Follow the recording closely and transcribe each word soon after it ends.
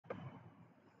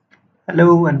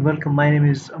Hello and welcome. My name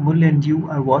is Amul and you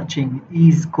are watching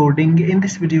Ease Coding. In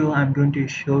this video, I'm going to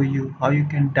show you how you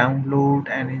can download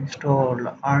and install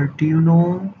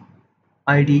Arduino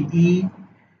IDE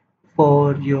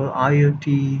for your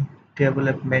IoT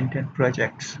development and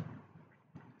projects.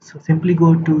 So simply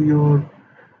go to your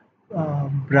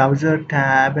browser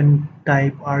tab and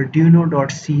type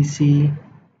arduino.cc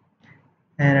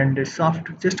and under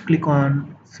software, just click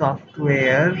on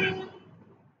software.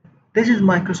 This is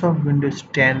Microsoft Windows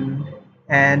 10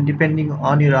 and depending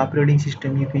on your operating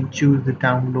system you can choose the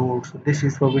download. So this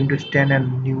is for Windows 10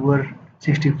 and newer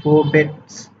 64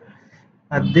 bits.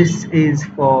 This is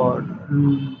for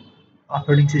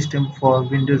operating system for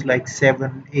Windows like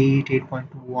 7, 8,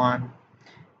 8.1.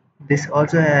 This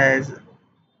also has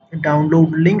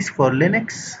download links for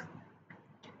Linux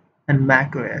and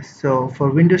Mac OS. So for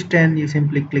Windows 10 you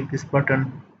simply click this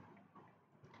button,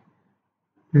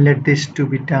 let this to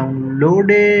be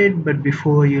downloaded, but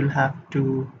before you'll have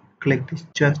to click this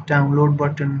just download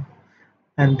button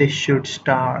and this should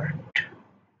start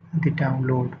the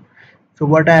download. So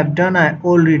what I have done, I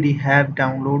already have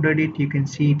downloaded it. You can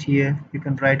see it here. You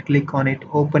can right click on it,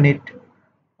 open it,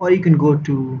 or you can go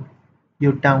to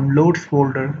your downloads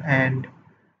folder and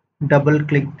double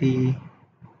click the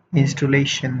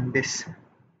installation, this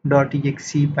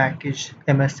 .exe package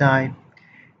MSI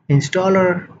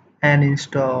installer, and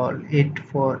install it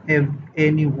for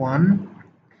anyone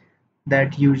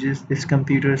that uses this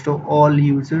computer, so all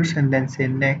users, and then say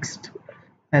next,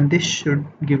 and this should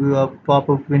give you a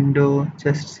pop-up window.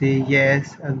 Just say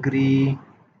yes, agree,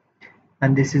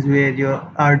 and this is where your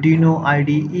Arduino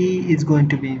IDE is going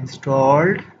to be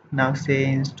installed. Now say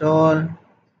install.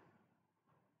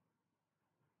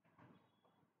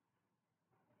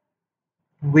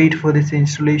 Wait for this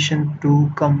installation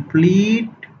to complete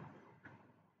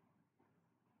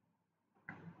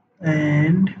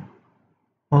and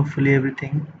hopefully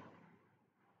everything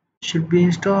should be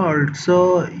installed.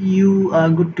 So you are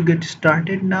good to get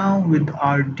started now with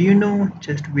Arduino.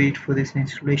 Just wait for this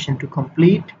installation to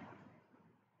complete.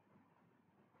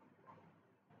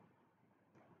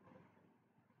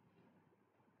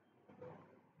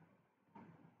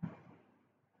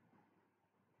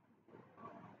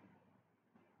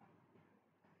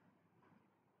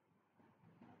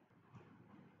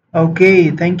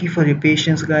 Okay, thank you for your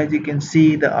patience guys. You can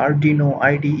see the Arduino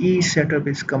IDE setup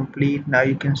is complete. Now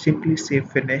you can simply say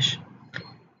finish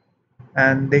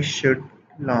and this should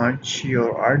launch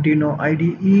your Arduino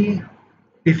IDE.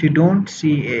 If you don't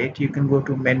see it, you can go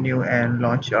to menu and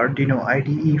launch Arduino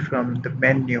IDE from the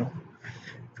menu.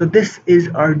 So this is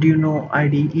Arduino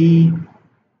IDE.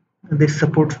 This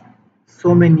supports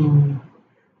so many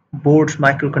boards,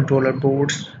 microcontroller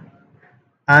boards.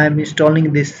 I am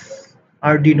installing this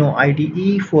Arduino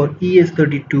IDE for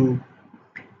ES32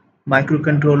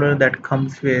 microcontroller that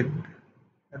comes with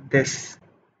this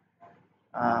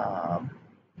um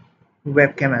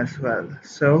webcam as well.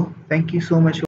 So thank you so much.